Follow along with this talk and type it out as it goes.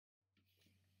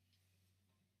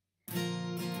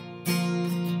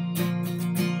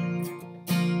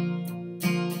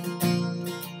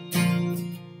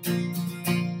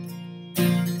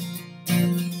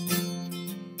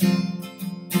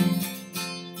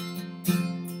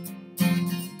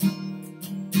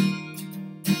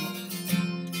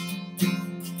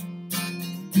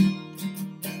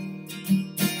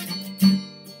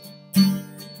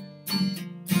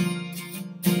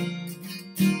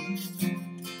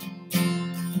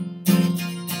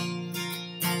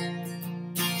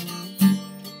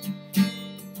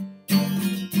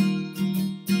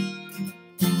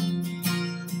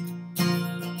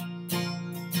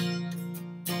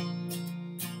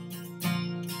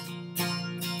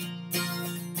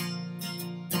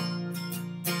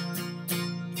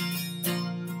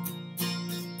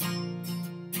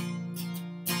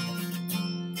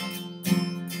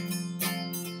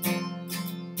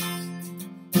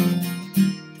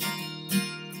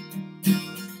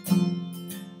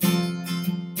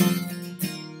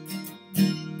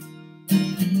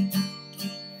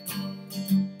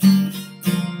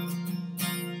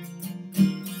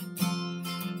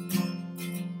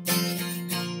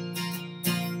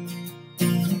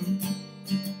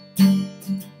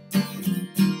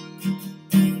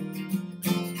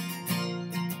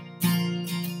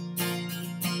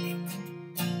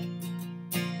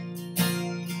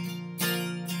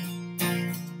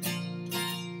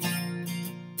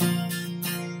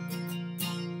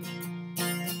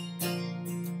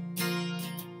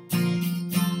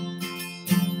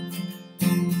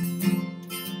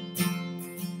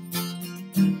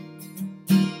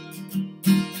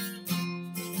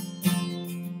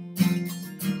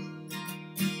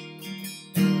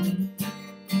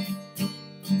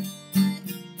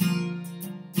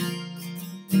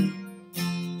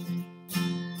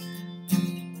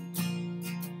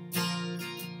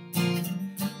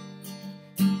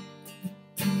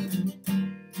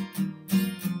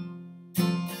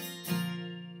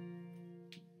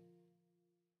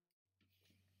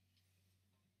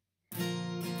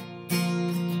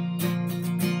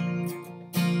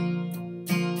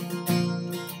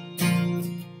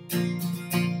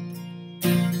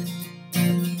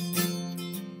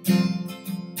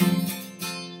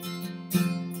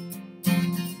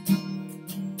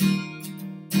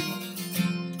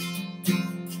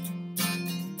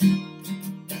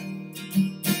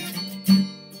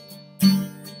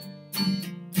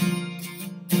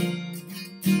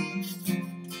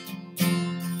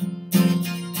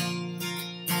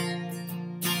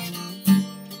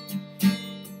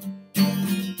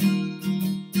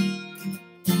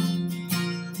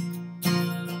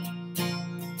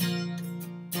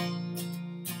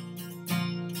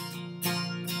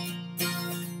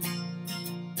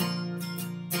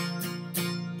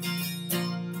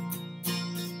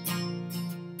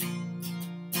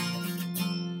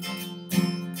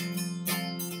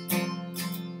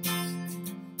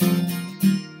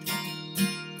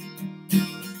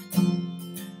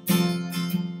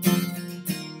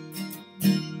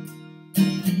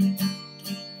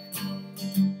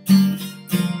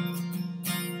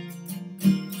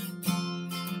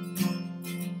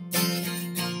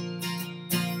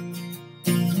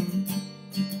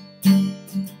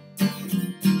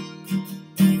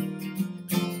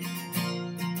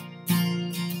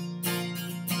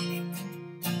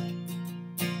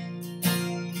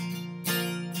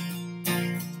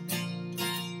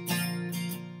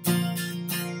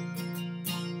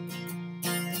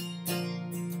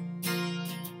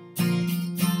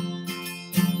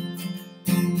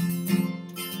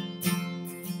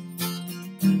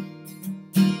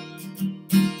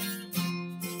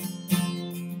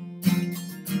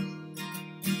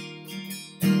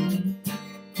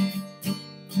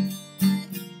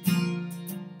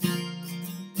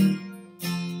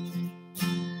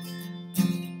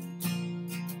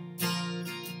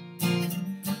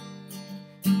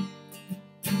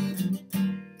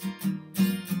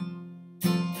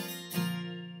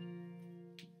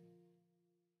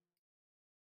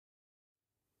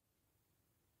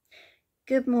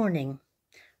Good morning.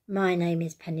 My name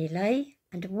is Penny Lay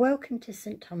and welcome to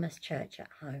St Thomas Church at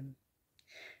Home.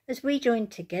 As we join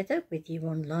together with you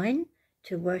online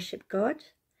to worship God,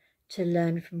 to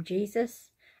learn from Jesus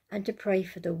and to pray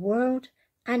for the world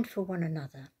and for one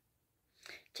another.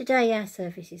 Today our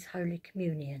service is Holy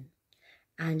Communion,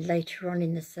 and later on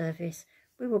in the service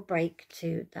we will break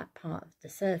to that part of the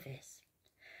service.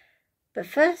 But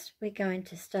first we're going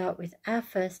to start with our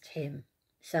first hymn,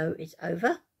 so it's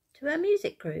over to our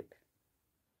music group.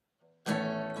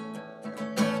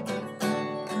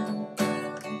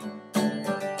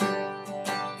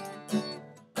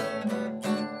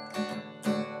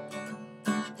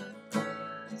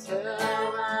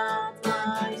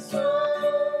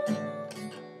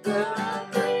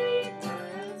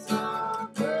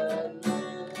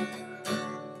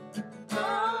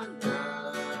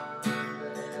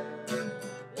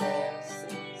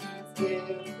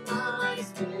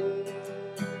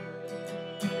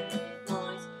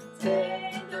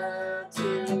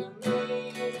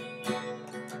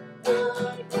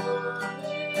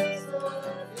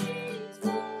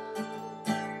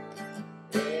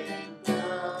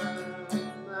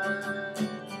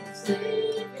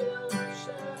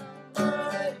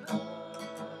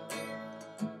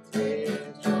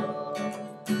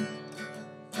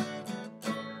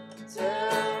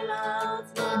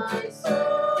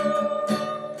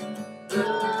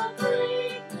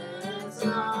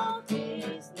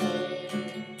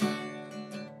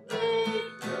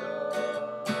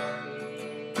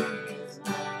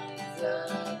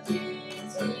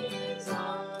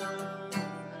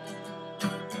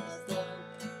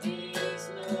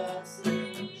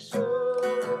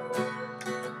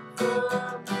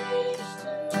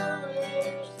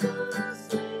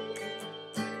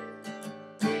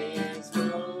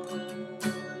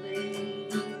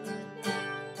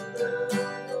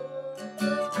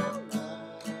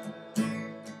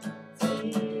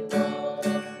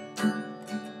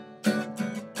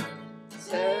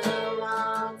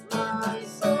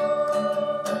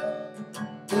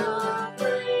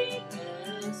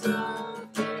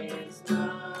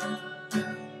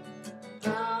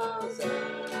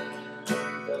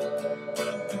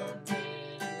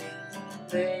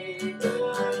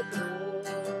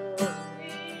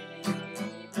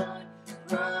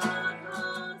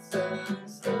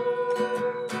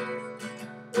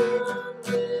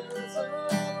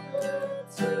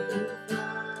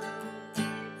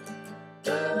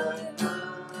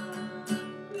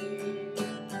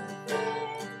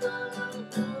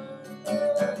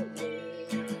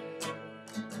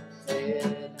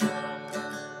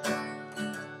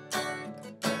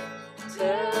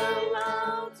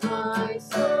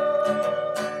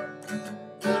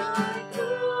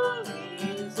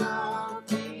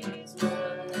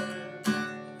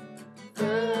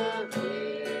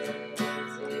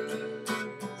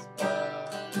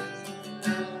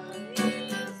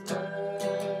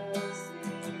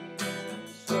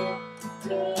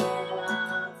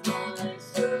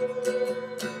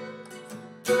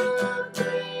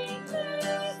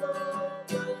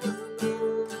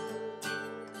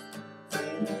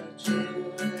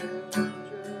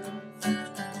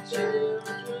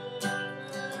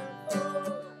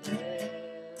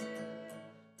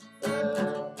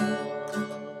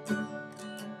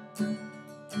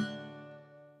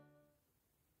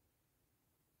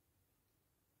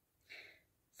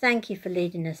 Thank you for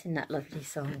leading us in that lovely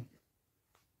song.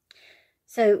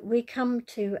 So we come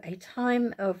to a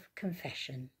time of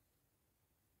confession.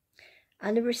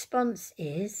 And the response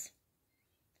is,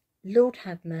 Lord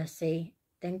have mercy,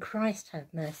 then Christ have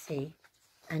mercy,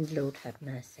 and Lord have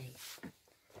mercy.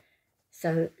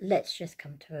 So let's just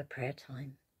come to a prayer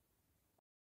time.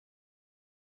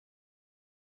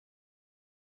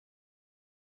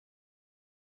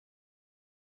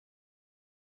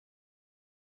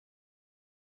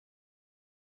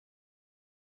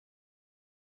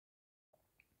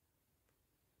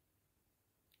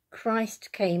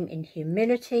 Christ came in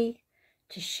humility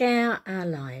to share our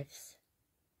lives.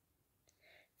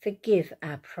 Forgive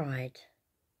our pride.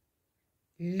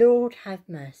 Lord have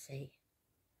mercy.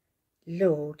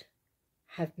 Lord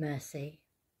have mercy.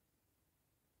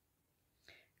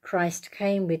 Christ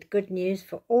came with good news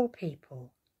for all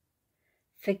people.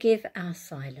 Forgive our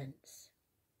silence.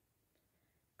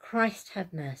 Christ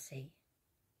have mercy.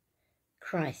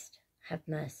 Christ have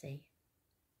mercy.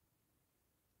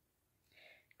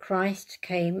 Christ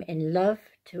came in love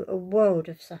to a world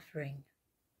of suffering.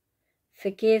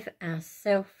 Forgive our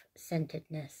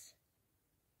self-centeredness.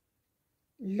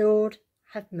 Lord,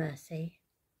 have mercy.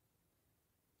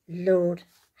 Lord,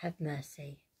 have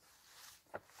mercy.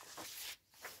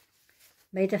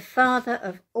 May the Father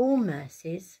of all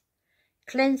mercies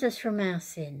cleanse us from our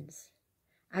sins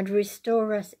and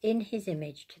restore us in his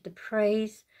image to the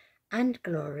praise and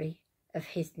glory of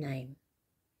his name.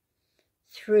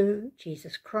 Through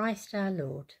Jesus Christ our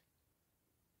Lord.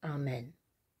 Amen.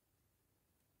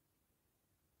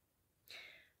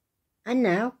 And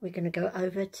now we're going to go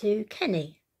over to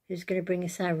Kenny, who's going to bring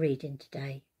us our reading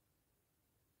today.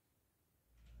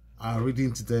 Our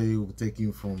reading today will be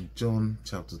taken from John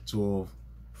chapter 12,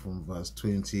 from verse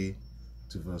 20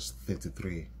 to verse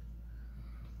 33.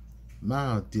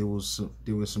 Now there were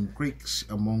some Greeks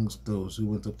amongst those who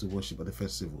went up to worship at the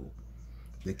festival.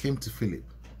 They came to Philip,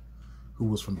 who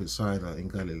was from Bethsaida in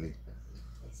Galilee,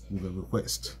 with a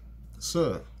request.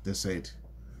 "Sir," they said,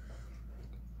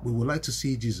 "we would like to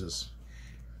see Jesus."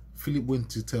 Philip went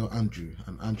to tell Andrew,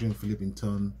 and Andrew and Philip in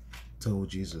turn told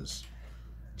Jesus.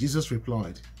 Jesus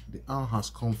replied, "The hour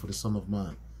has come for the Son of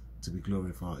Man to be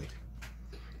glorified.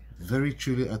 Very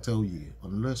truly I tell you,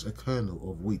 unless a kernel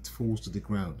of wheat falls to the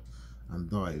ground and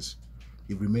dies,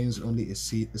 it remains only a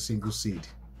single seed.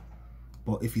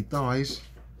 But if it dies,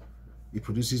 it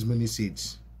produces many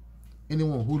seeds.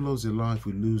 Anyone who loves their life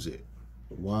will lose it,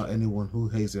 while anyone who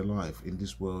hates their life in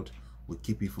this world will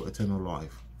keep it for eternal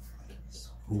life.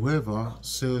 Whoever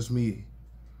serves me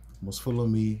must follow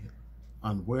me,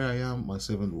 and where I am, my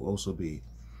servant will also be.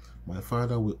 My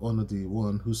Father will honor the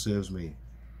one who serves me.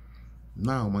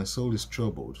 Now my soul is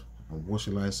troubled, and what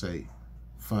shall I say?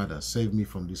 Father, save me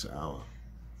from this hour.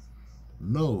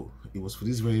 No, it was for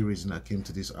this very reason I came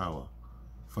to this hour.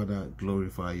 Father,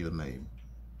 glorify your name."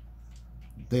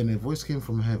 Then a voice came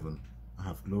from heaven, "I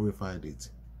have glorified it,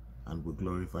 and will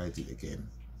glorify it again."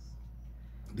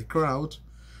 The crowd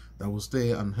that was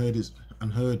there and heard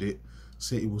it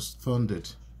said it was thundered.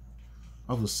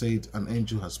 Others said an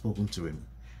angel had spoken to him.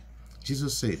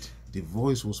 Jesus said, "The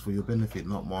voice was for your benefit,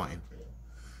 not mine.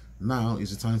 Now is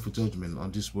the time for judgment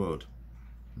on this world.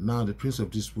 Now the prince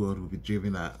of this world will be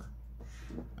driven out.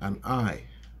 And I,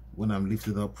 when I'm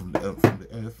lifted up from the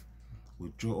earth,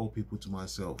 will draw all people to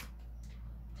myself."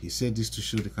 He said this to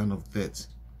show the kind of death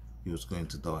he was going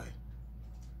to die.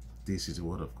 This is the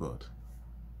word of God.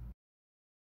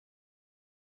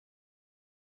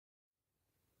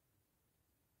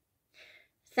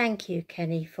 Thank you,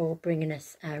 Kenny, for bringing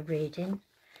us our reading.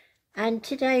 And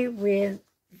today we're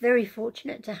very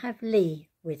fortunate to have Lee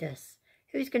with us,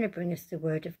 who's going to bring us the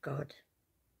Word of God.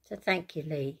 So thank you,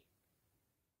 Lee.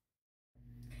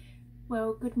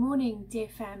 Well, good morning, dear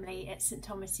family at St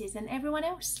Thomas's and everyone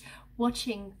else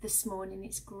watching this morning.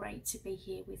 It's great to be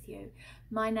here with you.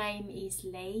 My name is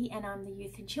Lee and I'm the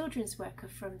Youth and Children's Worker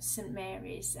from St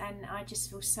Mary's, and I just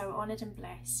feel so honoured and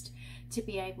blessed to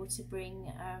be able to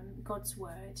bring God's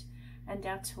Word and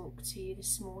our talk to you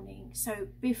this morning. So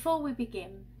before we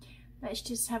begin, let's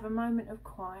just have a moment of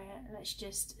quiet. Let's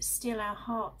just still our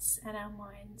hearts and our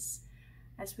minds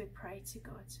as we pray to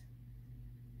God.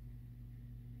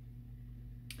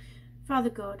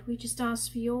 Father God, we just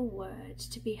ask for your word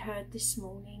to be heard this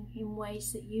morning in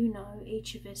ways that you know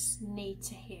each of us need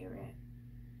to hear it.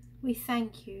 We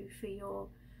thank you for your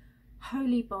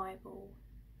Holy Bible,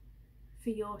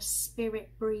 for your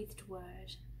Spirit-breathed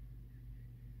word.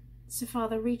 So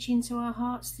Father, reach into our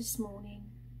hearts this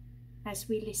morning as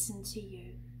we listen to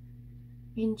you.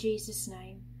 In Jesus'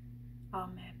 name,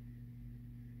 Amen.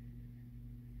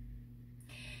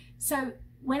 So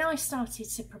when I started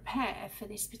to prepare for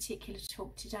this particular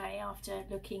talk today, after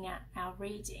looking at our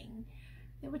reading,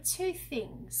 there were two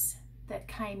things that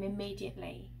came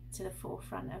immediately to the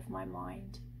forefront of my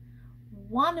mind.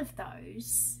 One of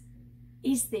those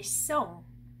is this song.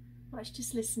 Let's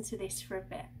just listen to this for a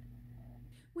bit.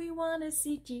 We want to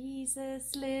see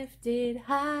Jesus lifted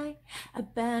high, a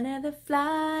banner that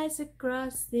flies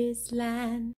across this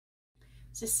land.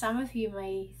 So some of you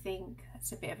may think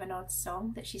that's a bit of an odd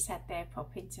song that she's had there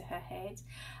pop into her head,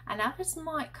 and others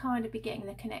might kind of be getting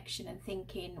the connection and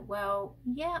thinking, well,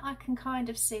 yeah, I can kind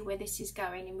of see where this is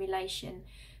going in relation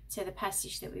to the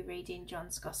passage that we read in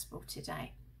John's Gospel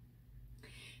today.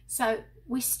 So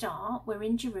we're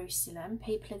in Jerusalem.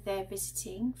 People are there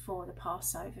visiting for the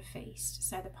Passover feast.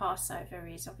 So the Passover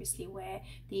is obviously where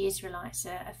the Israelites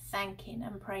are thanking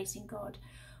and praising God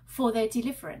for their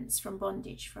deliverance from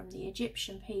bondage from the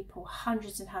Egyptian people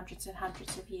hundreds and hundreds and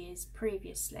hundreds of years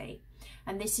previously.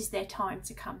 And this is their time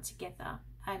to come together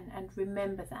and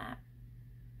remember that.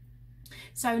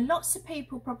 So lots of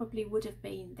people probably would have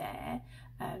been there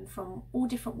from all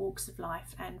different walks of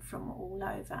life and from all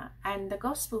over. And the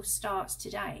Gospel starts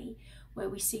today where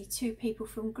we see two people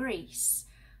from Greece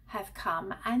have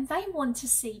come and they want to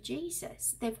see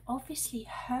Jesus. They've obviously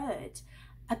heard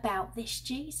about this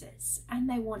Jesus, and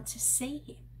they want to see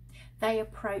him. They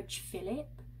approach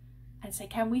Philip and say,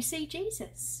 can we see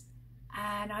Jesus?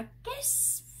 And I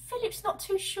guess Philip's not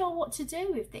too sure what to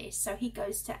do with this, so he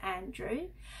goes to Andrew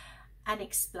and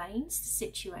explains the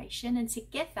situation, and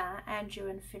together Andrew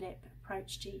and Philip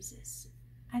approach Jesus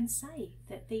and say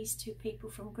that these two people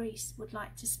from Greece would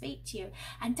like to speak to you.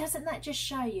 And doesn't that just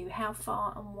show you how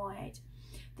far and wide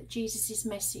that Jesus's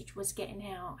message was getting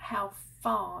out, how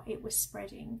far it was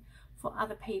spreading, for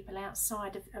other people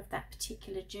outside of that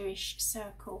particular Jewish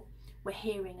circle were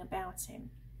hearing about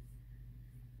him?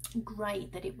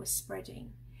 Great that it was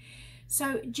spreading.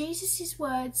 So Jesus's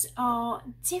words are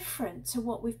different to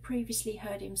what we've previously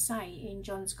heard him say in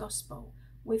John's Gospel.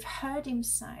 We've heard him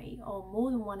say on more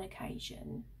than one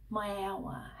occasion, my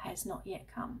hour has not yet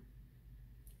come.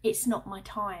 It's not my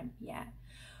time yet.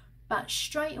 But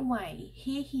straight away,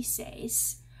 here he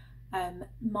says,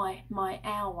 my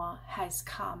hour has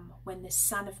come when the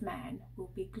Son of Man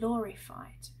will be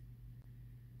glorified.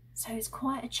 So there's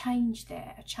quite a change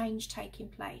there, a change taking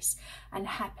place and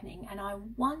happening. And I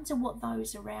wonder what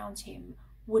those around him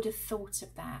would have thought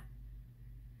of that,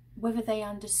 whether they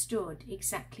understood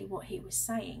exactly what he was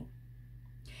saying.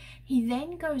 He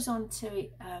then goes on to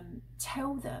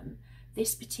tell them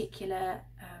this particular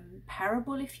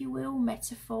parable, if you will,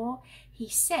 metaphor. He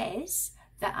says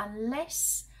that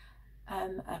unless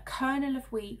a kernel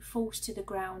of wheat falls to the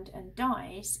ground and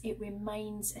dies, it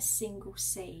remains a single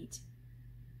seed.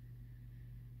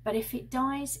 But if it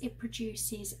dies, it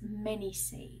produces many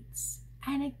seeds.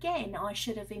 And again, I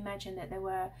should have imagined that there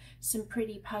were some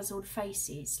pretty puzzled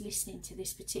faces listening to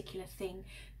this particular thing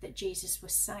that Jesus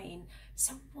was saying.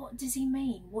 So what does he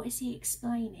mean? What is he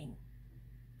explaining?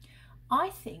 I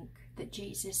think that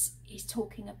Jesus is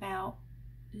talking about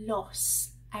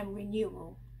loss and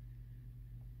renewal.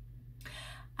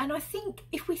 And I think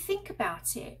if we think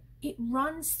about it, it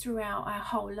runs throughout our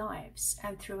whole lives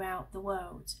and throughout the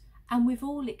world. And we've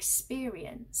all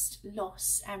experienced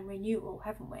loss and renewal,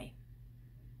 haven't we?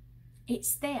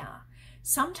 It's there.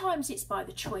 Sometimes it's by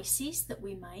the choices that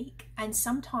we make, and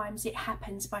sometimes it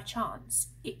happens by chance.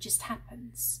 It just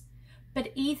happens.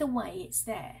 But either way, it's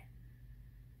there.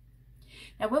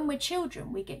 Now, when we're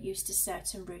children, we get used to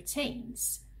certain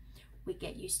routines. We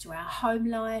get used to our home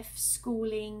life,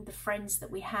 schooling, the friends that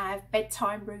we have,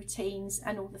 bedtime routines,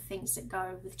 and all the things that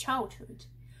go with childhood.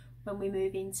 When we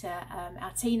move into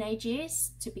our teenage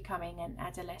years to becoming an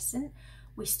adolescent,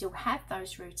 we still have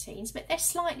those routines, but they're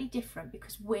slightly different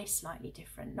because we're slightly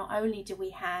different. Not only do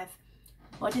we have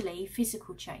bodily,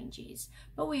 physical changes,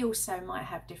 but we also might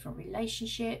have different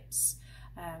relationships,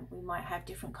 we might have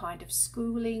different kind of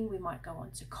schooling, we might go on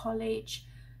to college,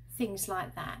 things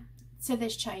like that. So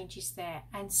there's changes there.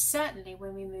 And certainly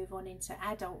when we move on into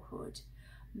adulthood,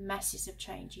 masses of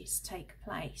changes take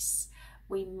place.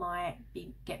 We might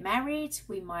get married,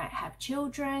 we might have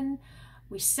children,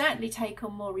 we certainly take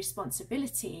on more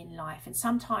responsibility in life, and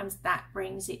sometimes that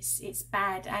brings its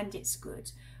bad and its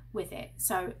good with it.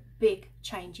 So big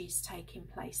changes taking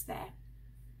place there.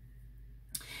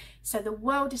 So the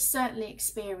world has certainly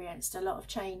experienced a lot of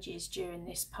changes during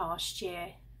this past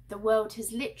year. The world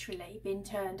has literally been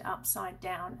turned upside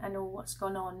down, and all what's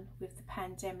gone on with the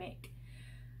pandemic.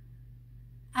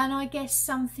 And I guess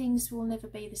some things will never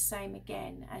be the same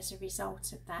again as a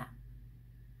result of that.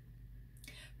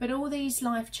 But all these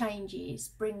life changes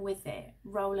bring with it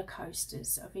roller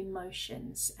coasters of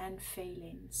emotions and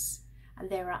feelings. And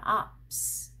there are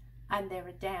ups and there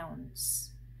are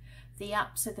downs. The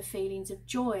ups are the feelings of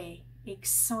joy,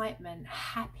 excitement,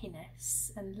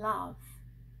 happiness and love.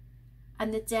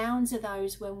 And the downs are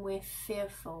those when we're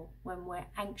fearful, when we're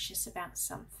anxious about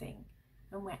something,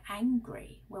 when we're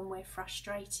angry, when we're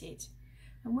frustrated,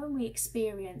 and when we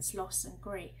experience loss and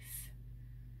grief.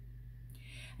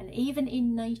 And even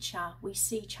in nature, we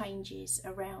see changes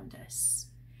around us.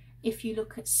 If you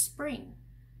look at spring,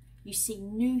 you see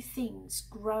new things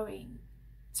growing,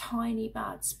 tiny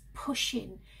buds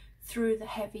pushing through the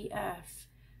heavy earth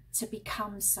to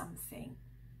become something.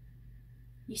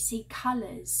 You see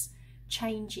colours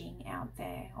changing out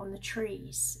there on the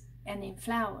trees and in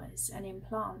flowers and in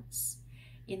plants.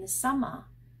 In the summer,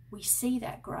 we see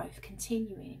that growth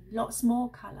continuing, lots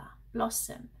more colour,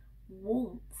 blossom,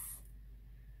 warmth.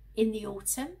 In the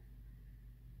autumn,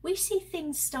 we see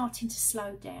things starting to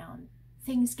slow down,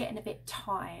 things getting a bit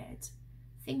tired,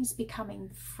 things becoming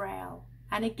frail,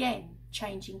 and again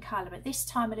changing colour, but this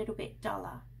time a little bit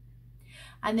duller.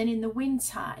 And then in the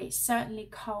winter, it's certainly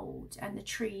cold and the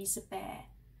trees are bare.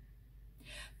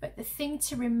 But the thing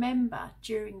to remember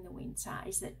during the winter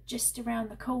is that just around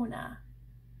the corner,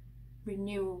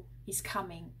 renewal is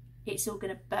coming. It's all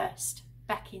going to burst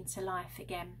back into life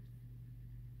again.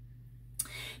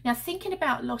 Now, thinking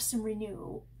about loss and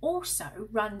renewal also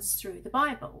runs through the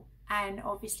Bible. And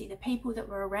obviously the people that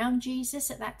were around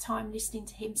Jesus at that time listening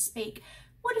to him speak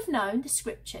would have known the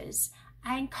scriptures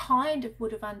and kind of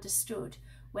would have understood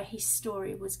where his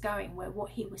story was going, where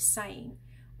what he was saying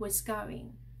was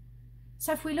going.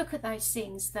 So if we look at those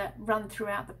things that run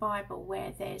throughout the Bible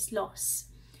where there's loss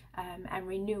and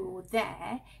renewal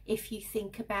there, if you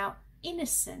think about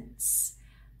innocence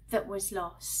that was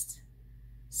lost,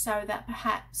 so that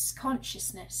perhaps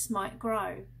consciousness might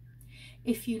grow.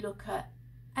 If you look at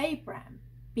Abraham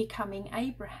becoming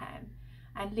Abraham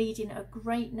and leading a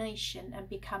great nation and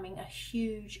becoming a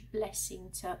huge blessing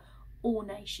to all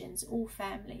nations, all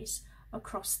families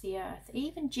across the earth.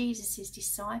 Even Jesus's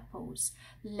disciples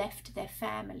left their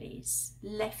families,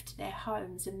 left their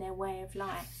homes and their way of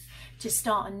life to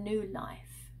start a new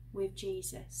life with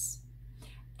Jesus.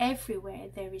 Everywhere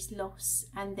there is loss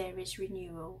and there is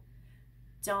renewal,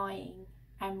 dying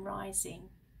and rising.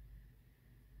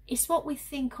 It's what we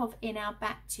think of in our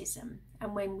baptism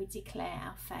and when we declare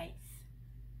our faith.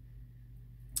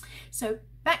 So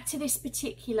back to this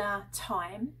particular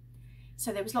time.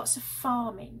 So there was lots of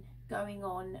farming going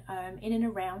on in and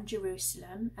around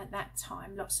Jerusalem at that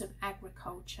time, lots of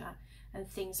agriculture and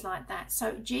things like that.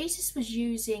 So Jesus was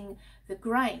using the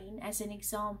grain as an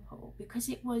example because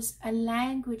it was a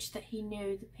language that he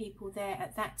knew the people there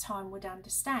at that time would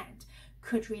understand,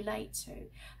 could relate to.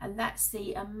 And that's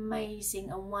the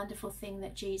amazing and wonderful thing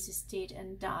that Jesus did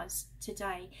and does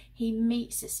today. He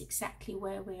meets us exactly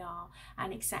where we are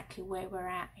and exactly where we're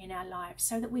at in our lives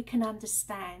so that we can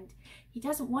understand. He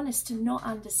doesn't want us to not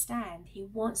understand. He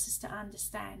wants us to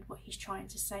understand what he's trying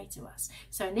to say to us.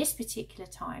 So in this particular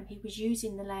time, he was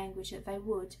using the language that they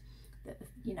would, that,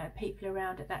 you know, people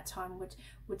around at that time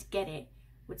would get it,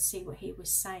 would see what he was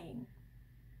saying.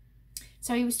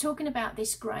 So he was talking about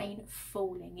this grain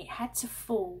falling. It had to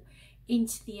fall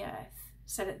into the earth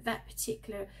so that that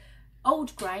particular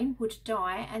old grain would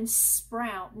die and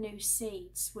sprout new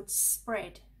seeds, would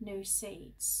spread new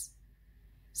seeds.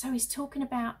 So he's talking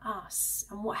about us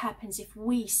and what happens if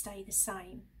we stay the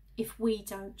same, if we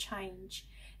don't change,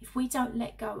 if we don't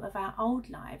let go of our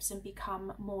old lives and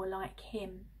become more like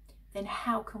him, then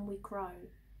how can we grow?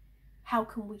 How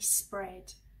can we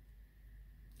spread?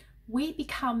 We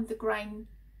become the grain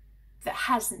that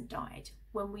hasn't died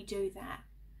when we do that.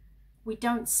 We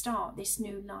don't start this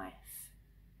new life.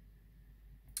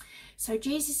 So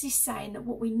Jesus is saying that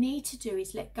what we need to do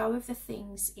is let go of the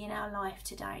things in our life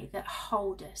today that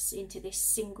hold us into this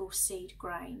single seed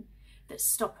grain, that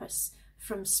stop us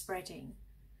from spreading.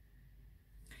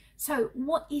 So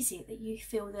what is it that you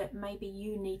feel that maybe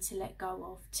you need to let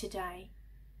go of today?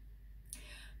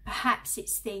 Perhaps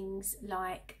it's things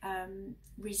like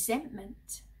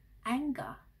resentment,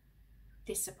 anger,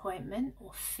 disappointment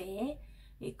or fear.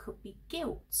 It could be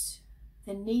guilt,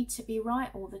 the need to be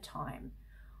right all the time,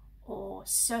 or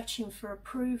searching for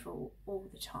approval all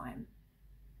the time.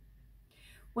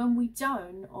 When we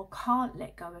don't or can't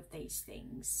let go of these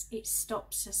things, it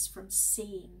stops us from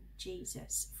seeing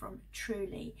Jesus, from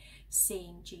truly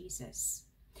seeing Jesus.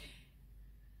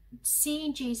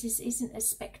 Seeing Jesus isn't a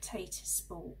spectator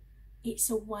sport. It's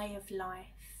a way of life.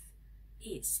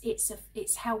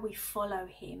 It's how we follow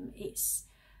him. It's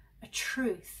a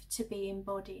truth to be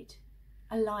embodied,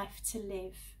 a life to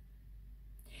live.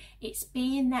 It's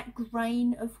being that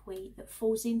grain of wheat that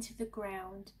falls into the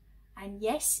ground, and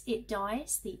yes, it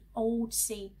dies, the old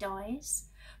seed dies,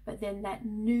 but then that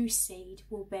new seed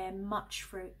will bear much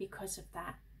fruit because of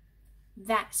that.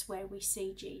 That's where we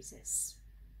see Jesus.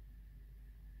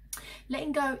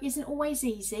 Letting go isn't always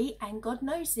easy, and God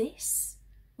knows this.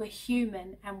 We're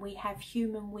human and we have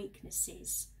human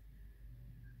weaknesses.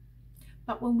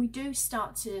 But when we do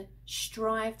start to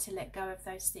strive to let go of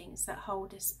those things that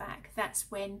hold us back, that's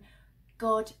when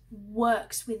God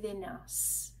works within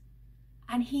us.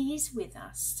 And he is with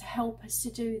us to help us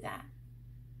to do that.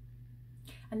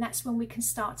 And that's when we can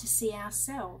start to see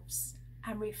ourselves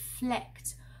and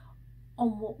reflect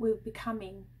on what we're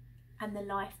becoming and the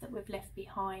life that we've left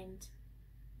behind.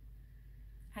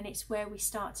 And it's where we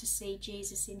start to see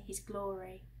Jesus in his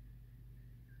glory.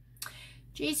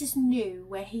 Jesus knew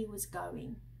where he was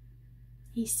going.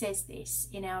 He says this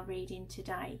in our reading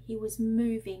today. He was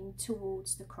moving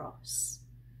towards the cross.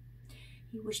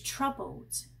 He was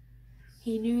troubled.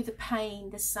 He knew the pain,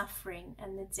 the suffering,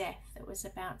 and the death that was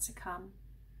about to come.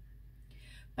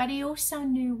 But he also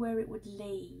knew where it would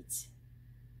lead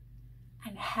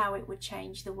and how it would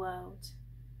change the world.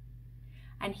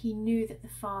 And he knew that the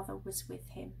Father was with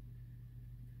him.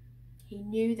 He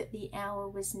knew that the hour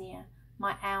was near.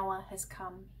 My hour has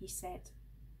come, he said.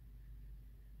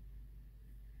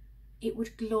 it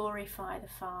would glorify the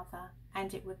Father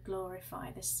and it would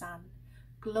glorify the Son.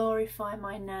 Glorify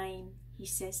my name, he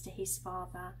says to his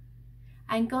Father.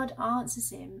 And God answers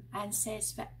him and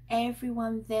says for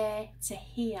everyone there to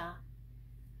hear,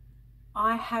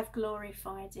 I have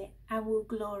glorified it and will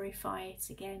glorify it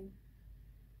again.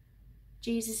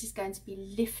 Jesus is going to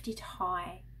be lifted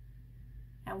high.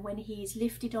 And when he is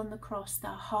lifted on the cross, the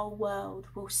whole world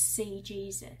will see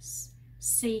Jesus,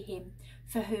 see him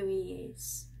for who he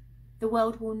is. The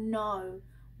world will know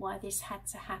why this had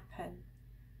to happen,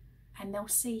 and they'll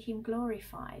see him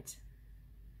glorified.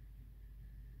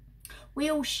 We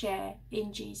all share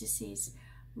in Jesus's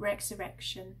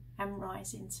resurrection and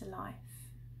rising to life.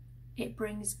 It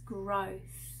brings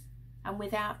growth, and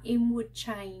without inward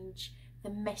change,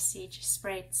 the message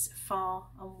spreads far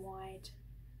and wide.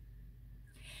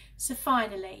 So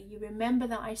finally, you remember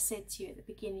that I said to you at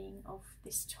the beginning of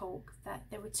this talk that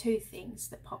there were two things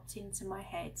that popped into my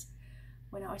head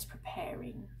when I was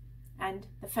preparing. And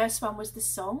the first one was the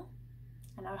song.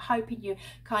 And I'm hoping you're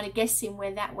kind of guessing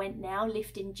where that went now,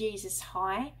 lifting Jesus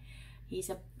high. He's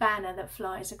a banner that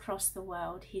flies across the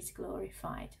world. He's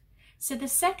glorified. So the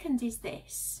second is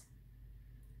this.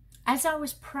 As I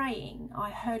was praying, I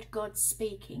heard God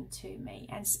speaking to me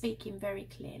and speaking very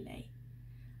clearly.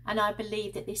 And I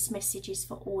believe that this message is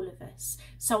for all of us.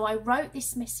 So I wrote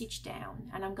this message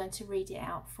down and I'm going to read it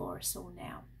out for us all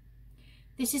now.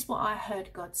 This is what I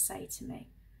heard God say to me.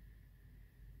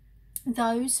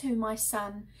 Those who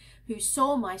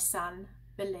saw my son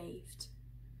believed.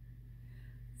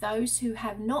 Those who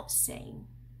have not seen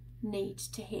need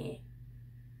to hear.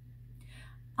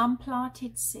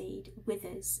 Unplanted seed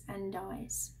withers and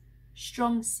dies.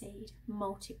 Strong seed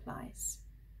multiplies.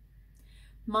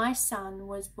 My son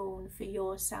was born for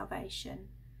your salvation.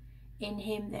 In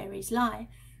him there is life,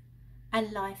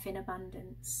 and life in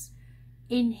abundance.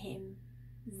 In him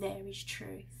there is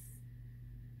truth.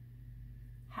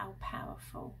 How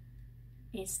powerful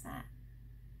is that?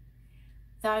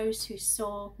 Those who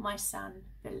saw my son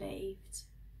believed.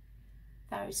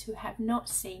 Those who have not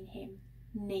seen him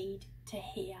need to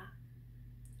hear.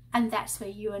 And that's where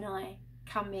you and I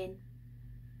come in.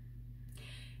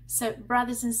 So,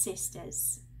 brothers and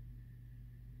sisters,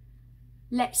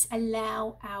 let's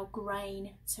allow our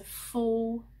grain to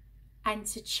fall and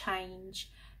to change.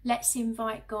 Let's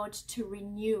invite God to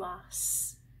renew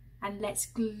us, and let's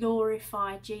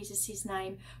glorify Jesus'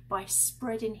 name by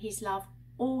spreading his love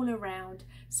all around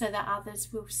so that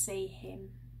others will see him.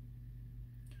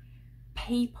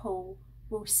 People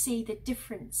will see the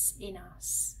difference in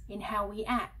us, in how we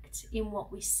act, in what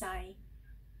we say,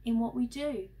 in what we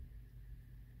do.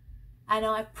 And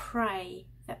I pray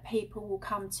that people will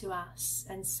come to us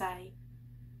and say,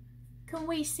 can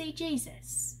we see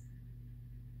Jesus?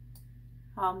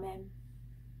 Amen.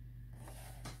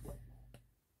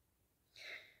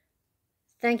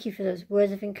 Thank you for those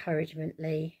words of encouragement,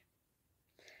 Lee.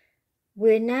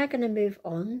 We're now going to move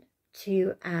on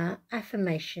to our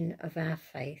affirmation of our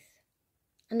faith.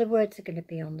 And the words are going to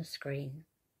be on the screen.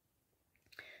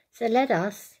 So let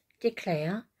us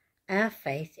declare our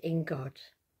faith in God.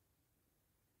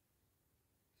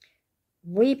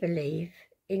 We believe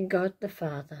in God the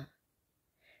Father,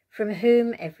 from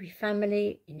whom every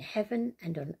family in heaven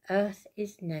and on earth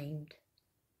is named.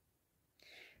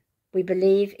 We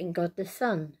believe in God the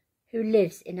Son, who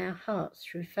lives in our hearts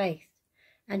through faith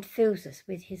and fills us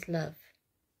with his love.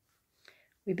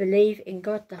 We believe in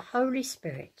God the Holy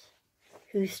Spirit,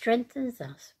 who strengthens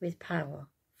us with power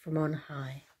from on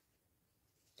high.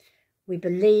 We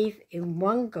believe in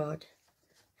one God,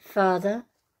 Father,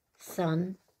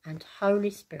 Son, and Holy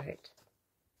Spirit.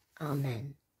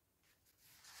 Amen.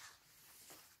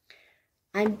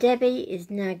 And Debbie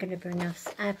is now going to bring us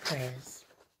our prayers.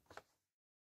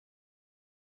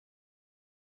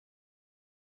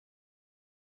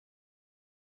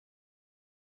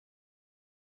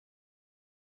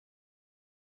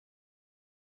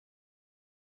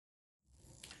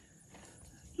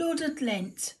 Lord of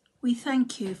Lent, we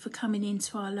thank you for coming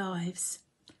into our lives.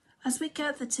 As we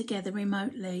gather together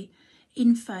remotely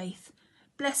in faith,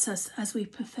 bless us as we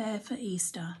prepare for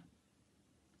Easter.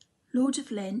 Lord of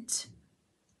Lent,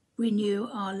 renew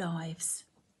our lives.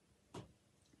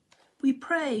 We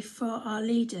pray for our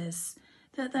leaders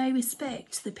that they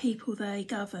respect the people they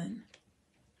govern.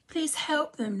 Please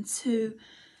help them to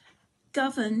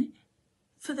govern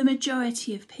for the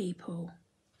majority of people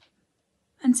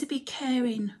and to be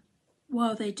caring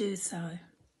while they do so.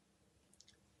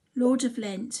 Lord of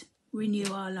Lent,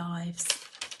 renew our lives.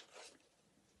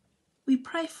 We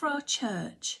pray for our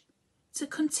church to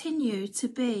continue to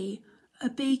be a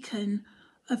beacon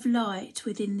of light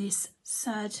within this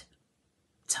sad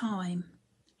time.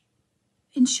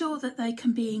 Ensure that they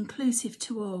can be inclusive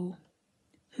to all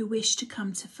who wish to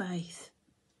come to faith.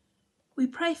 We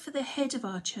pray for the head of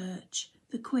our church,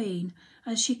 the Queen,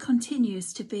 as she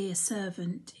continues to be a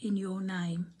servant in your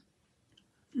name.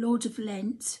 Lord of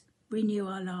Lent, renew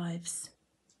our lives.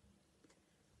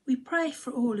 We pray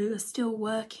for all who are still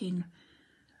working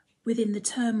within the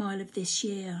turmoil of this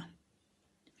year.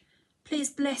 Please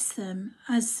bless them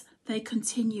as they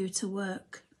continue to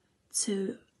work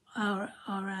to our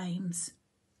aims.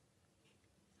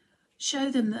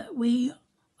 Show them that we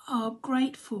are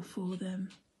grateful for them,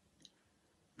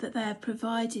 that they have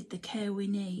provided the care we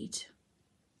need.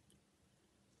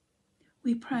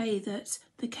 We pray that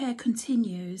the care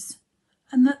continues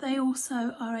and that they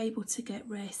also are able to get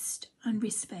rest and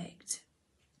respect.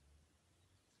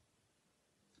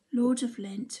 Lord of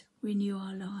Lent, renew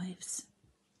our lives.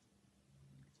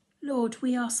 Lord,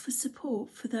 we ask for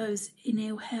support for those in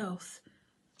ill health,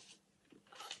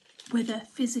 whether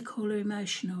physical or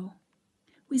emotional.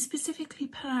 We specifically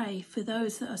pray for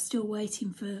those that are still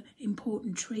waiting for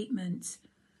important treatment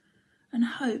and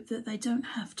hope that they don't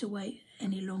have to wait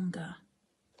any longer.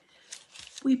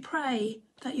 We pray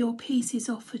that your peace is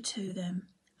offered to them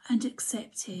and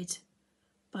accepted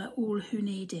by all who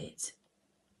need it.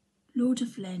 Lord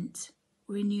of Lent,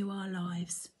 renew our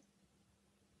lives.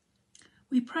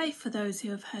 We pray for those who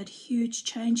have had huge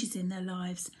changes in their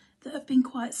lives that have been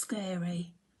quite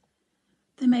scary.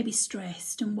 They may be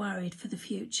stressed and worried for the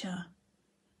future.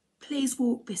 Please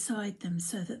walk beside them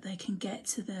so that they can get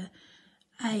to the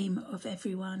aim of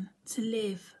everyone, to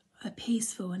live a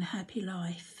peaceful and happy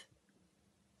life.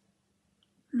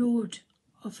 Lord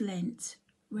of Lent,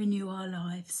 renew our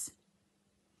lives.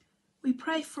 We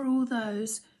pray for all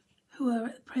those who are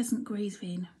at present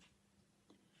grieving.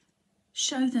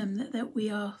 Show them that we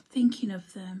are thinking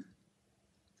of them.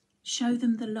 Show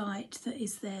them the light that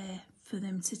is there for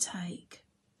them to take.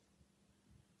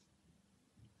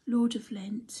 Lord of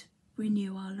Lent,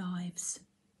 renew our lives.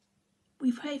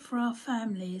 We pray for our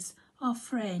families, our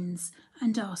friends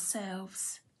and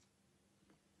ourselves,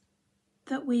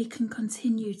 that we can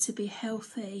continue to be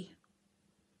healthy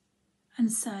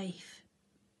and safe.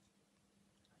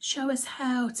 Show us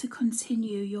how to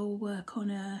continue your work on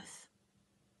earth.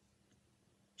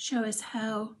 Show us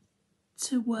how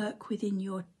to work within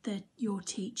your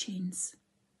teachings.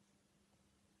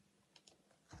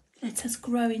 Let us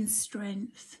grow in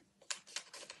strength.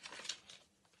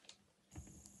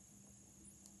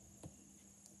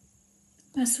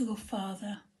 Merciful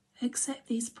Father, accept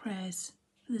these prayers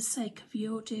for the sake of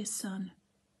your dear Son,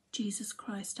 Jesus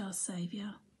Christ our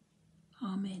Saviour.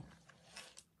 Amen.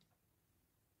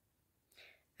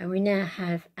 And we now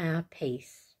have our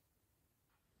peace.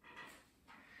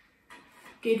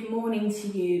 Good morning to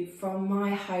you from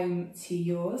my home to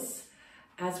yours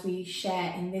as we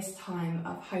share in this time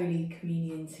of Holy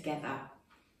Communion together.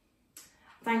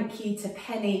 Thank you to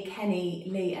Penny, Kenny,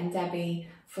 Lee and Debbie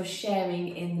for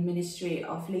sharing in the ministry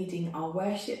of leading our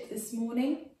worship this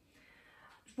morning.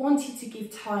 Wanted to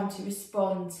give time to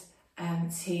respond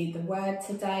to the word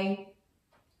today.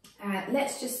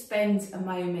 Let's just spend a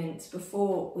moment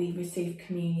before we receive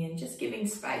communion just giving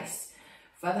space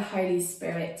for the Holy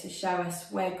Spirit to show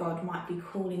us where God might be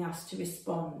calling us to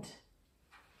respond.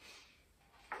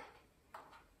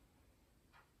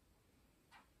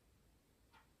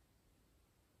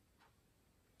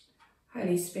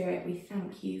 Holy Spirit, we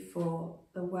thank you for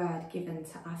the word given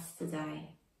to us today.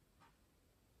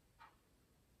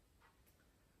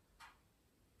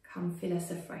 Come fill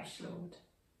us afresh, Lord.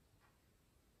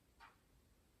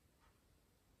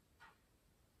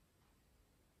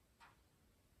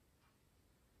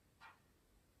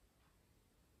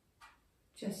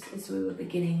 Just as we were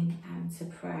beginning to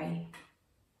pray,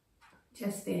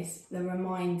 just this, the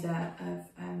reminder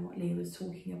of what Lee was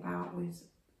talking about was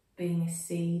being a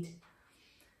seed,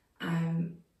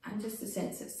 and just a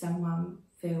sense that someone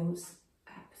feels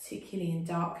particularly in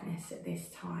darkness at this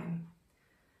time.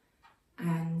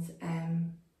 And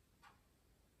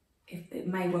if it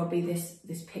may well be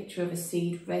this picture of a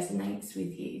seed resonates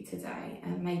with you today,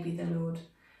 and maybe the Lord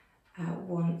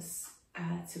wants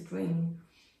to bring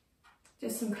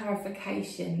just some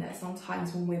clarification that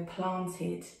sometimes when we're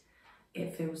planted,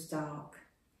 it feels dark.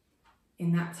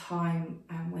 In that time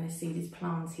when a seed is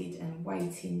planted and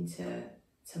waiting to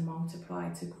multiply,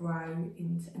 to grow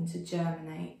and to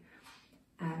germinate,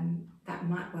 that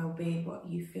might well be what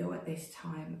you feel at this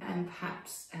time. And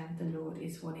perhaps the Lord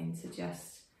is wanting to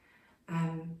just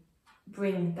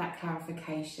bring that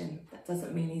clarification. That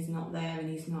doesn't mean he's not there and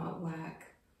he's not at work.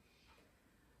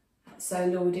 So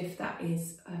Lord, if that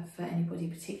is for anybody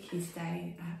particularly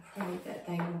today, I pray that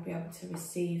they will be able to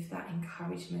receive that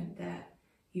encouragement that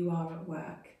you are at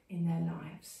work in their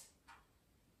lives.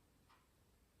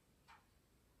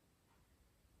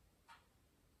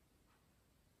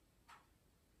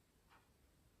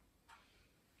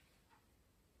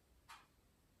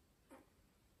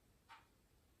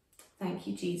 Thank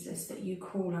you, Jesus, that you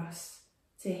call us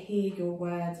to hear your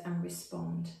word and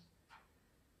respond.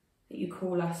 That you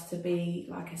call us to be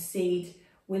like a seed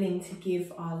willing to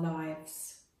give our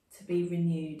lives, to be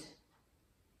renewed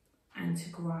and to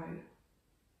grow.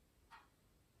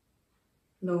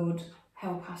 Lord,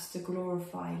 help us to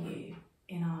glorify you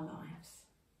in our lives.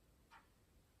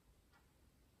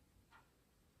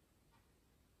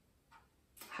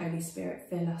 Holy Spirit,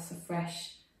 fill us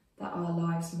afresh that our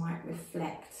lives might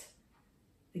reflect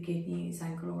the good news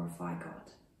and glorify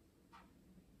God.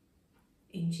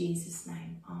 In Jesus'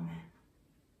 name, amen.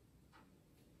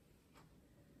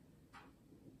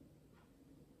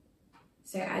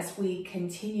 So as we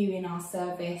continue in our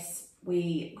service,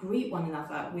 we greet one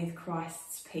another with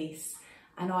Christ's peace.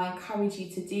 And I encourage you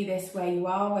to do this where you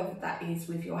are, whether that is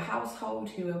with your household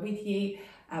who are with you,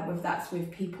 whether that's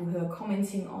with people who are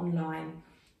commenting online.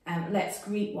 Let's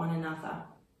greet one another.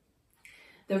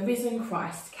 The risen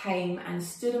Christ came and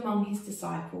stood among his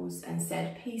disciples and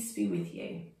said, "Peace be with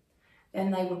you."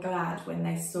 Then they were glad when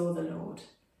they saw the Lord.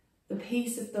 The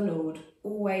peace of the Lord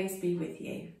always be with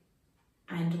you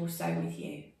and also with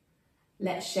you.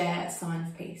 Let's share a sign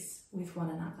of peace with one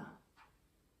another.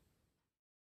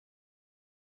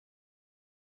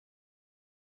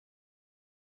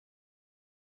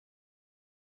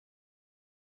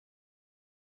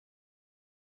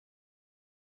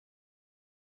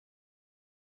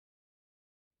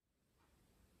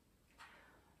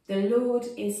 The Lord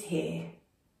is here.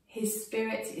 His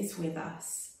Spirit is with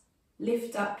us.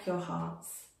 Lift up your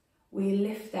hearts. We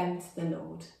lift them to the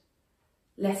Lord.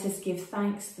 Let us give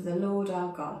thanks to the Lord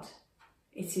our God.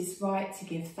 It is right to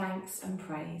give thanks and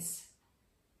praise.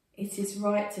 It is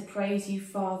right to praise you,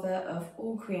 Father of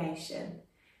all creation.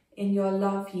 In your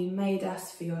love you made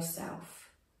us for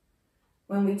yourself.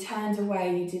 When we turned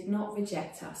away, you did not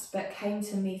reject us, but came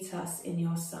to meet us in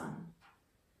your Son.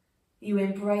 You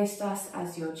embraced us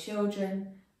as your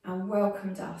children and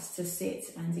welcomed us to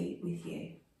sit and eat with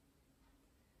you.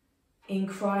 In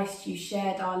Christ you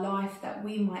shared our life that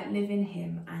we might live in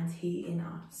him and he in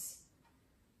us.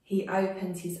 He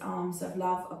opened his arms of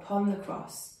love upon the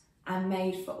cross and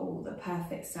made for all the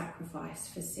perfect sacrifice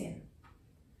for sin.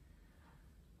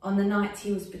 On the night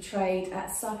he was betrayed,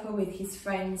 at supper with his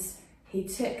friends, he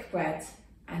took bread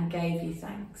and gave you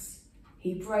thanks.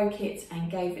 He broke it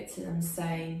and gave it to them,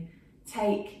 saying,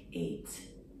 "Take, eat.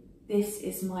 This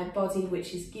is my body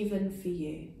which is given for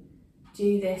you.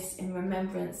 Do this in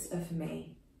remembrance of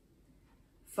me."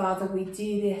 Father, we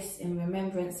do this in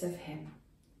remembrance of him.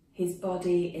 His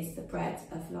body is the bread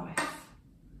of life.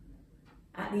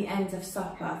 At the end of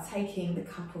supper, taking the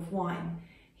cup of wine,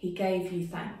 he gave you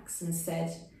thanks and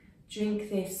said, "Drink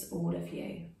this, all of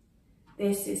you.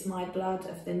 This is my blood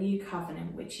of the new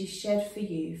covenant, which is shed for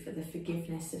you for the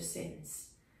forgiveness of sins.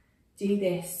 Do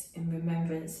this in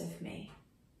remembrance of me."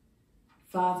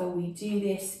 Father, we do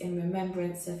this in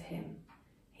remembrance of him.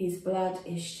 His blood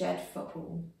is shed for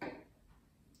all.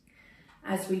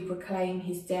 As we proclaim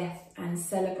his death and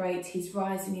celebrate his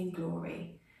rising in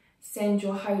glory, send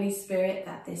your Holy Spirit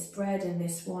that this bread and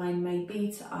this wine may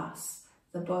be to us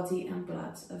the body and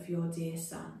blood of your dear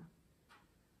Son.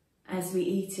 As we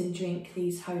eat and drink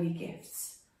these holy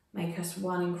gifts, make us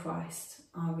one in Christ,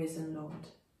 our risen Lord.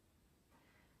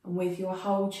 And with your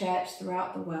whole church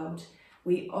throughout the world,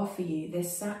 we offer you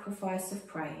this sacrifice of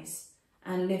praise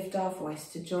and lift our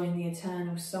voice to join the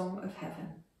eternal song of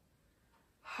heaven.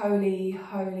 Holy,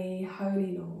 holy,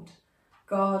 holy Lord,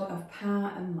 God of power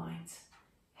and might,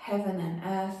 heaven and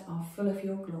earth are full of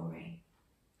your glory.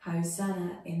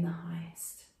 Hosanna in the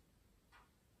highest.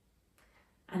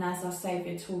 And as our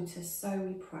Saviour taught us, so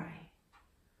we pray.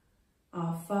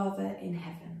 Our Father in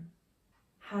heaven,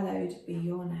 hallowed be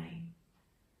your name.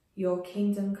 Your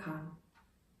kingdom come,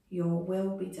 your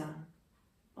will be done,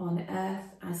 on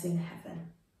earth as in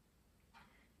heaven.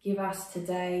 Give us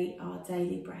today our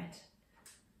daily bread.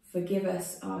 Forgive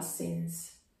us our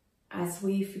sins, as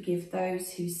we forgive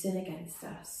those who sin against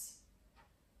us.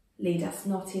 Lead us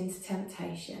not into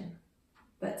temptation,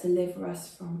 but deliver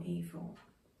us from evil.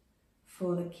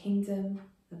 For the kingdom,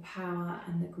 the power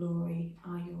and the glory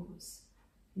are yours,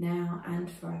 now and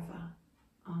forever.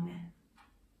 Amen.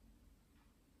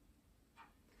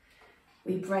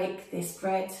 We break this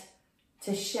bread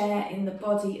to share in the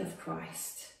body of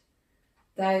Christ.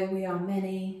 Though we are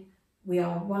many, We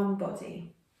are one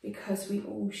body because we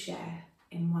all share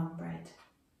in one bread.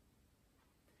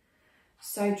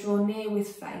 So draw near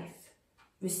with faith,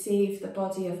 receive the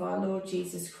body of our Lord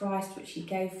Jesus Christ, which he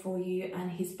gave for you,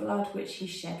 and his blood, which he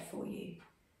shed for you.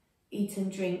 Eat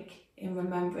and drink in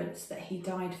remembrance that he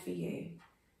died for you,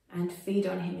 and feed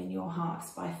on him in your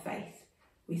hearts by faith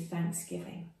with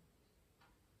thanksgiving.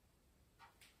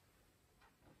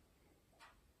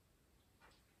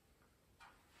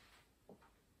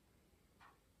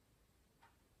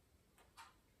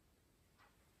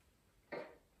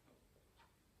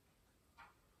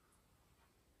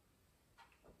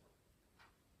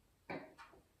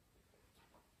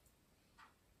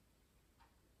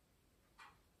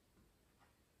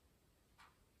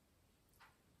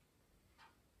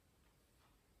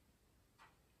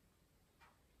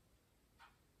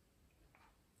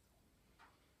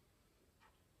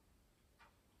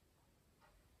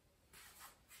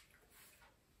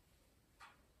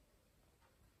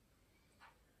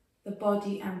 The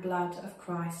body and blood of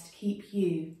Christ keep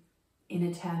you in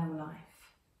eternal life.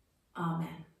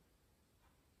 Amen.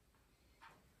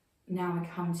 Now we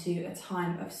come to a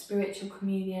time of spiritual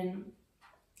communion,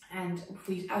 and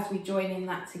as we join in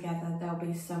that together, there'll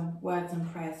be some words and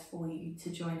prayers for you to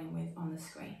join in with on the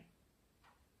screen.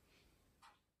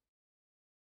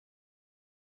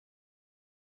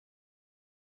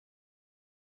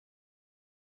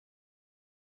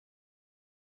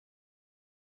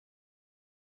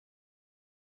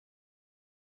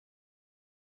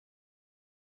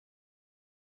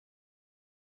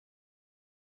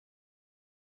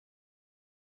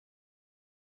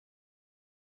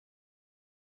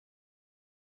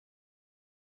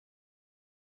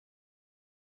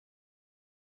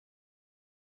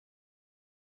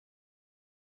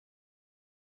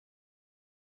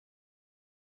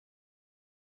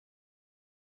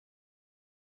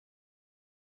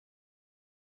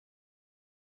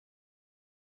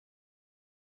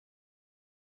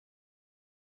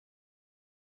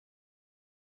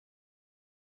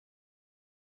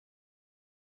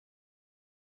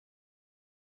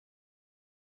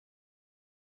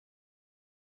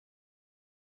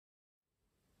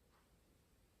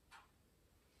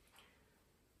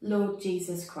 Lord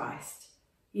Jesus Christ,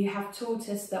 you have taught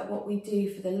us that what we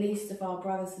do for the least of our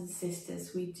brothers and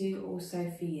sisters, we do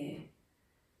also for you.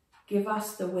 Give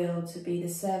us the will to be the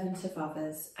servant of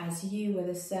others, as you were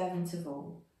the servant of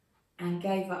all, and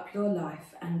gave up your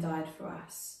life and died for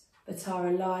us, but are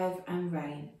alive and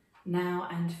reign, now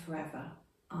and forever.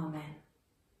 Amen.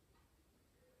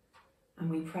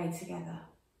 And we pray together.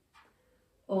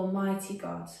 Almighty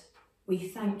God, we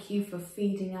thank you for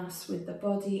feeding us with the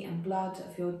body and blood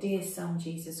of your dear Son,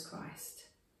 Jesus Christ.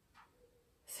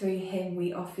 Through him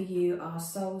we offer you our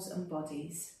souls and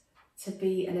bodies to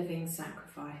be a living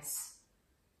sacrifice.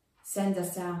 Send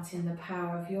us out in the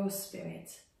power of your Spirit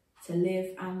to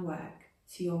live and work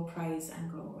to your praise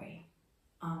and glory.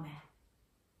 Amen.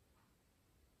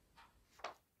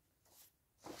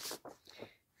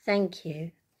 Thank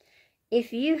you.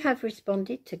 If you have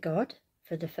responded to God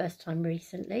for the first time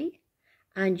recently,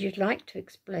 and you'd like to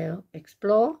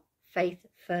explore faith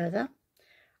further,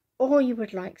 or you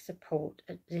would like support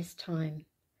at this time,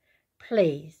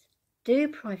 please do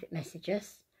private message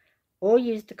us or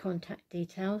use the contact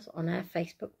details on our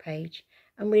Facebook page,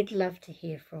 and we'd love to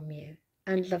hear from you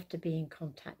and love to be in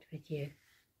contact with you.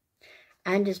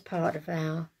 And as part of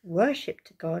our worship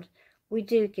to God, we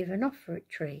do give an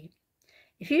offertory.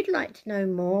 If you'd like to know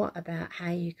more about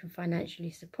how you can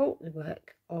financially support the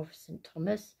work of St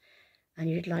Thomas, and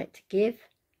you'd like to give,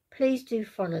 please do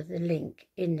follow the link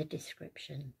in the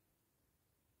description.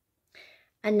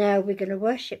 And now we're going to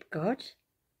worship God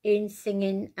in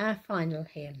singing our final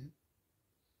hymn.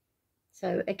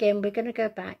 So again, we're going to go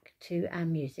back to our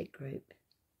music group.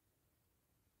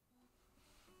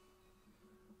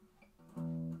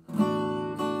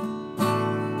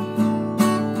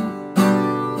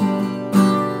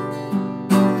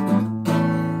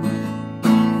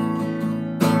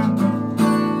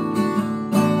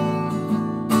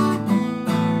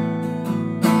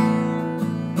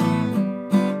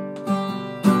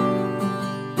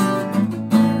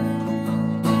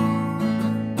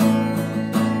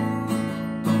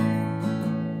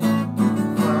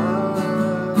 Father,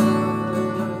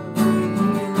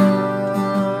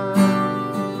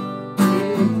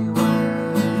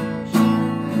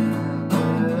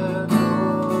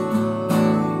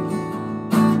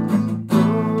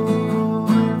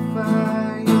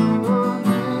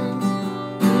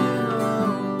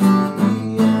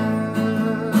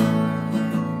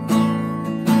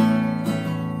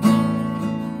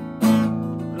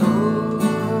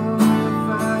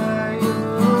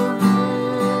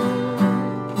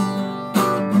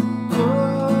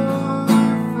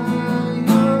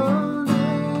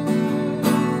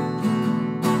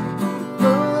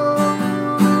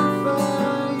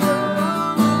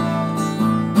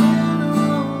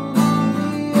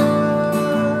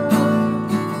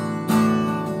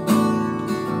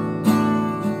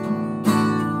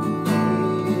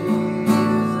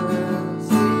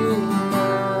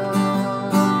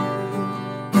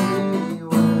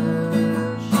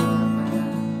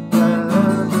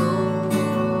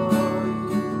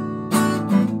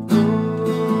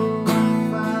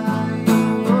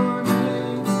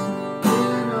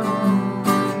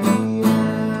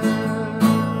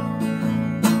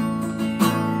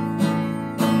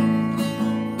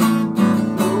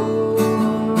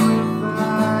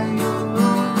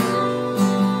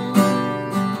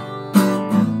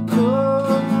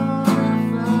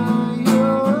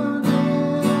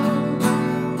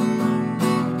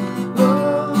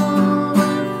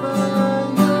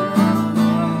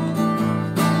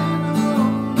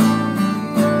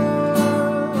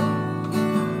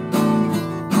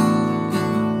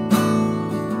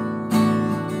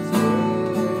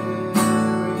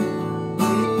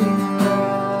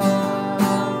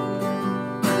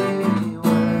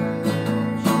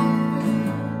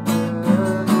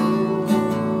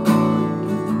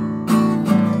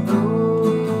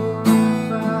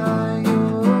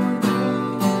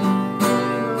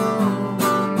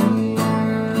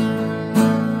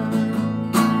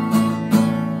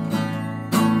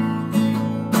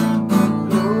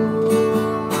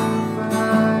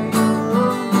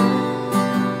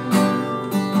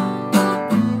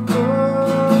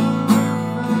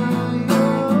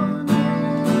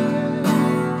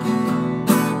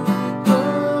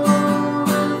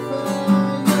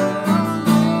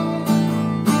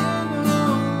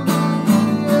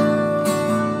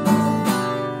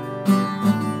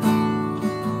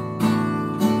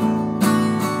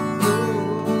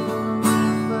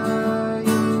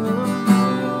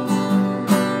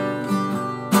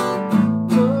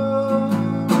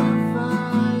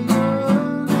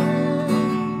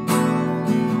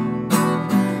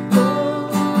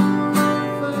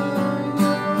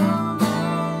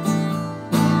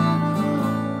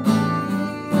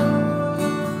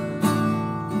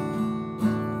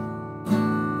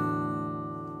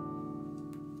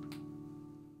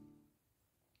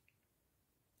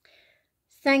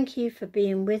 Thank you for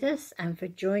being with us and for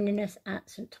joining us at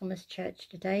St Thomas Church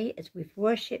today as we've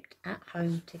worshipped at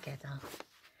home together.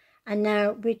 And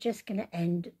now we're just going to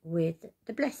end with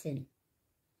the blessing.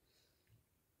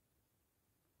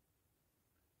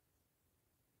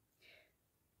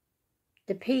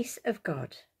 The peace of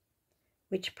God,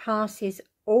 which passes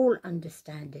all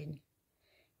understanding,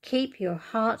 keep your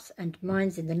hearts and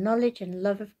minds in the knowledge and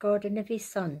love of God and of his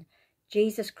Son,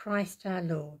 Jesus Christ our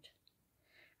Lord.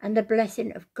 And the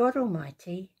blessing of God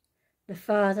Almighty, the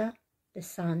Father, the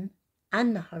Son,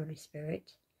 and the Holy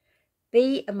Spirit,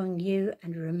 be among you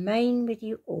and remain with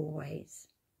you always.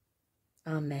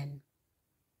 Amen.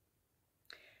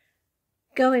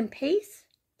 Go in peace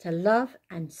to love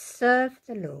and serve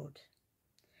the Lord.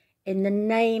 In the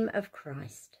name of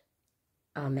Christ.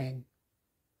 Amen.